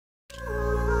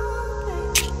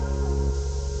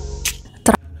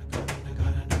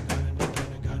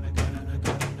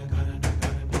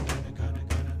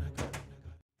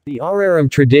The ararem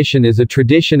tradition is a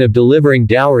tradition of delivering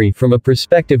dowry from a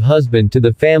prospective husband to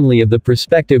the family of the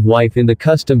prospective wife in the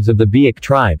customs of the Biak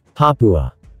tribe,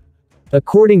 Papua.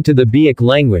 According to the Biak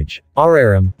language,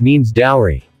 ararem means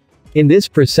dowry. In this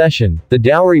procession, the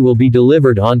dowry will be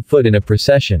delivered on foot in a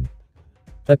procession,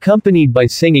 accompanied by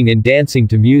singing and dancing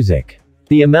to music.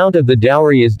 The amount of the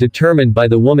dowry is determined by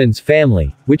the woman's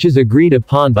family, which is agreed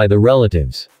upon by the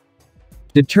relatives.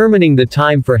 Determining the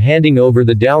time for handing over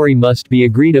the dowry must be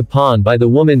agreed upon by the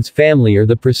woman's family or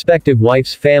the prospective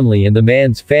wife's family and the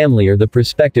man's family or the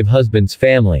prospective husband's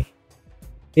family.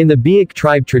 In the Biak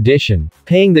tribe tradition,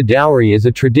 paying the dowry is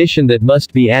a tradition that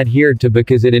must be adhered to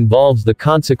because it involves the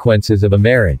consequences of a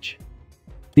marriage.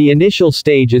 The initial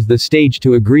stage is the stage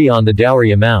to agree on the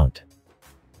dowry amount.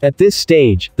 At this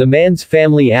stage, the man's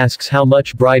family asks how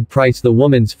much bride price the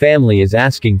woman's family is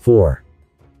asking for.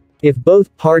 If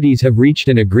both parties have reached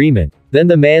an agreement, then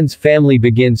the man's family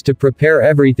begins to prepare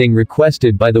everything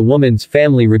requested by the woman's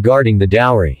family regarding the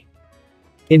dowry.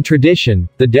 In tradition,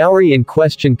 the dowry in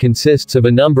question consists of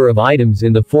a number of items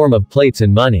in the form of plates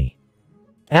and money.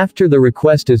 After the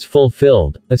request is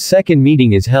fulfilled, a second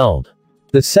meeting is held.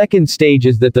 The second stage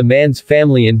is that the man's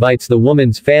family invites the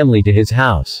woman's family to his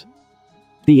house.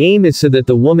 The aim is so that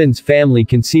the woman's family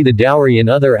can see the dowry and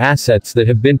other assets that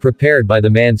have been prepared by the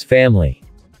man's family.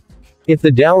 If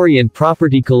the dowry and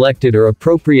property collected are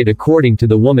appropriate according to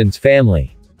the woman's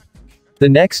family, the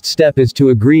next step is to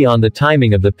agree on the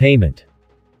timing of the payment.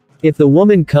 If the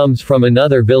woman comes from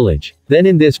another village, then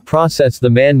in this process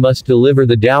the man must deliver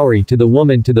the dowry to the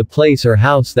woman to the place or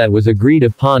house that was agreed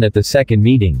upon at the second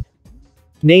meeting.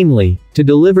 Namely, to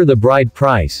deliver the bride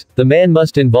price, the man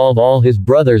must involve all his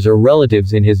brothers or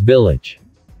relatives in his village.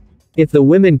 If the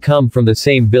women come from the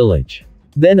same village,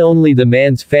 then only the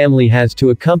man's family has to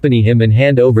accompany him and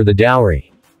hand over the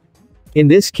dowry. In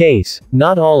this case,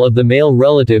 not all of the male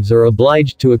relatives are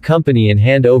obliged to accompany and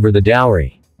hand over the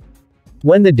dowry.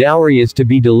 When the dowry is to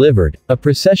be delivered, a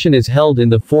procession is held in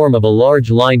the form of a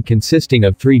large line consisting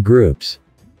of 3 groups.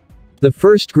 The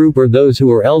first group are those who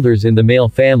are elders in the male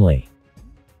family,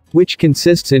 which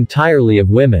consists entirely of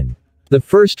women. The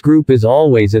first group is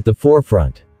always at the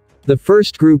forefront. The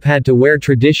first group had to wear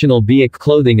traditional Biak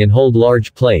clothing and hold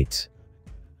large plates.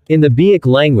 In the Biak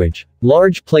language,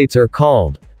 large plates are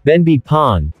called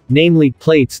innpapuan, namely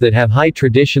plates that have high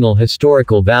traditional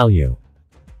historical value.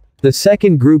 The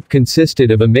second group consisted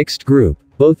of a mixed group,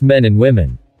 both men and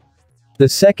women. The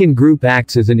second group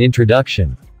acts as an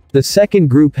introduction. The second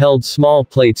group held small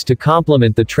plates to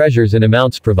complement the treasures and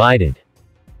amounts provided.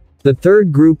 The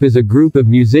third group is a group of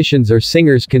musicians or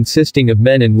singers consisting of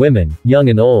men and women, young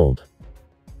and old.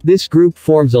 This group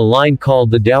forms a line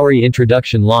called the dowry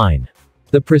introduction line.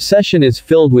 The procession is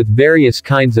filled with various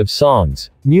kinds of songs,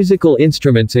 musical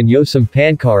instruments and yosam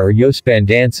pankar or yospan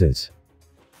dances.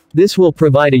 This will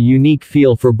provide a unique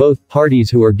feel for both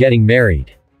parties who are getting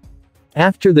married.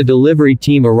 After the delivery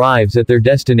team arrives at their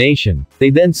destination, they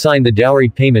then sign the dowry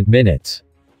payment minutes.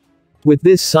 With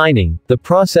this signing, the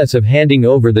process of handing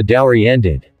over the dowry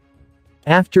ended.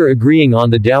 After agreeing on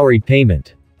the dowry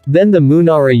payment, then the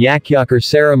Munara Yakyakar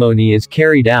ceremony is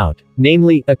carried out,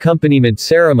 namely, accompaniment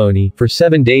ceremony, for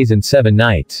 7 days and 7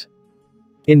 nights.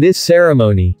 In this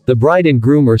ceremony, the bride and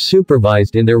groom are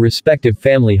supervised in their respective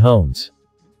family homes.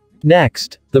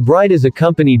 Next, the bride is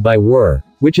accompanied by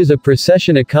which is a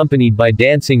procession accompanied by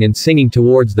dancing and singing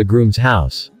towards the groom's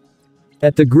house.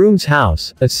 At the groom's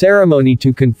house, a ceremony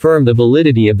to confirm the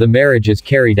validity of the marriage is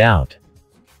carried out.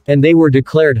 And they were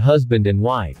declared husband and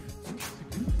wife.